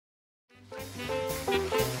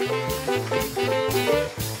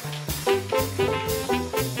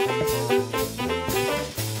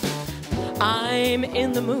I'm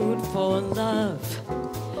in the mood for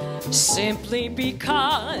love, simply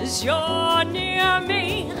because you're near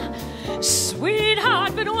me,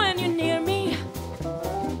 sweetheart. But when you're near me,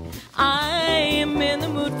 I'm in the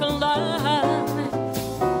mood for love.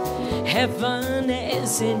 Heaven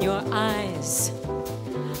is in your eyes,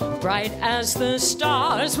 bright as the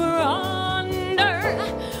stars we're under.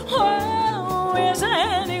 Oh, is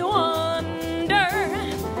any wonder?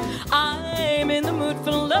 I'm in the mood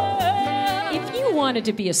for love. If you wanted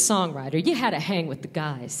to be a songwriter, you had to hang with the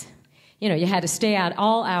guys. You know, you had to stay out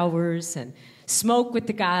all hours and smoke with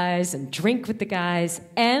the guys and drink with the guys,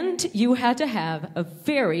 and you had to have a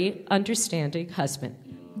very understanding husband.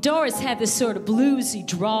 Doris had this sort of bluesy,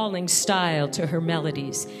 drawling style to her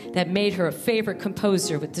melodies that made her a favorite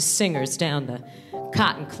composer with the singers down the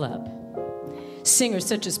Cotton Club. Singers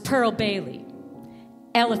such as Pearl Bailey,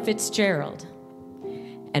 Ella Fitzgerald,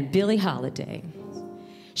 and Billie Holiday.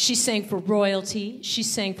 She sang for royalty, she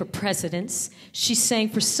sang for presidents, she sang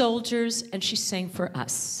for soldiers, and she sang for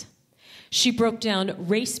us. She broke down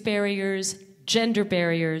race barriers, gender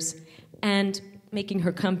barriers, and making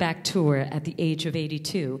her comeback tour at the age of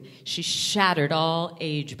 82, she shattered all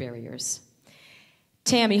age barriers.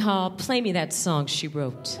 Tammy Hall, play me that song she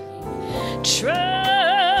wrote.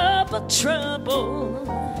 Trouble, trouble,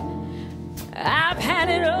 I've had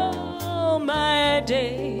it all my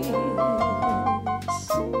days.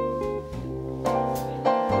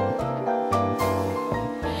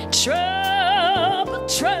 Trouble,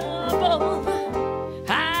 trouble,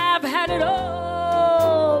 I've had it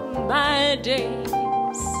all my days.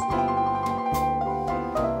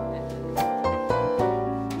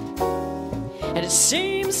 And it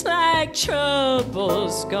seems like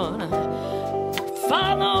trouble's gonna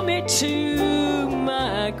follow me to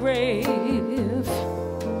my grave.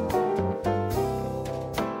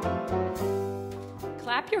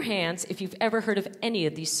 Clap your hands if you've ever heard of any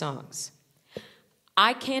of these songs.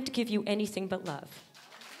 I Can't Give You Anything But Love.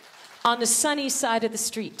 On the sunny side of the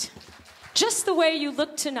street. Just the way you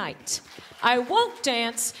look tonight. I won't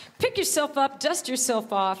dance. Pick yourself up, dust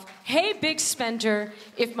yourself off. Hey, big spender,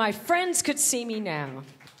 if my friends could see me now.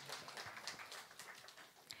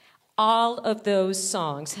 All of those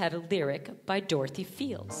songs had a lyric by Dorothy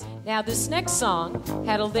Fields. Now, this next song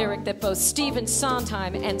had a lyric that both Stephen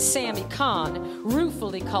Sondheim and Sammy Cahn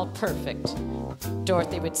ruefully called perfect.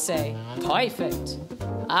 Dorothy would say, perfect.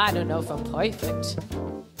 I don't know if I'm perfect.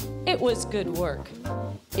 It was good work.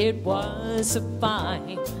 It was a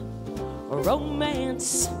fine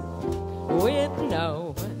romance with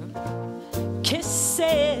no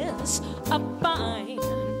kisses. A fine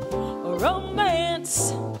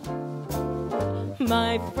romance.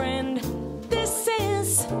 My friend, this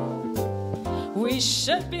is. We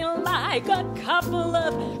should be like a couple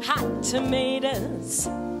of hot tomatoes.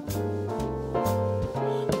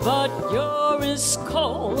 But you're as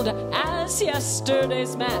cold as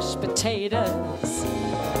yesterday's mashed potatoes.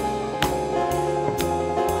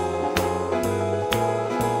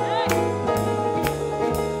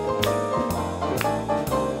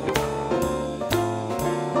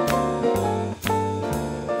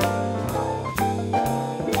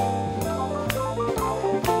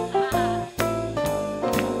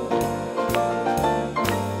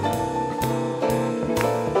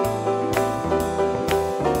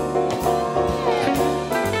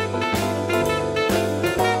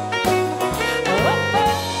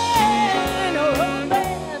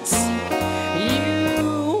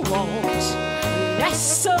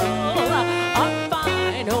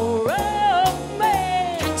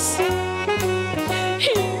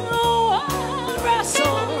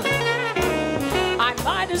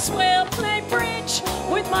 Well, play bridge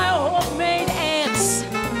with my homemade ants.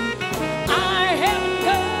 I haven't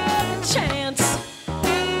got a chance,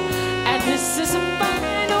 and this is a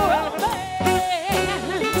fine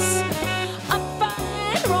romance, a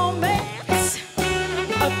fine romance,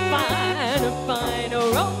 a fine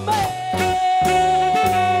romance,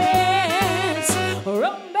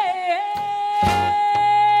 romance.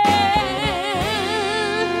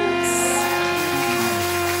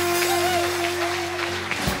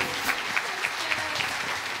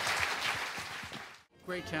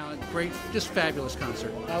 Great talent, great, just fabulous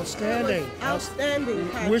concert. Outstanding. Outstanding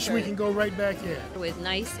concert. Wish we can go right back here. With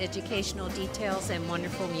nice educational details and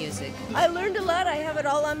wonderful music. I learned a lot. I have it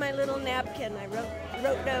all on my little napkin. I wrote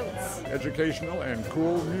notes. Educational and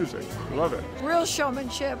cool music. Love it. Real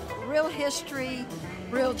showmanship, real history,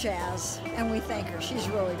 real jazz, and we thank her. She's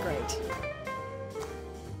really great.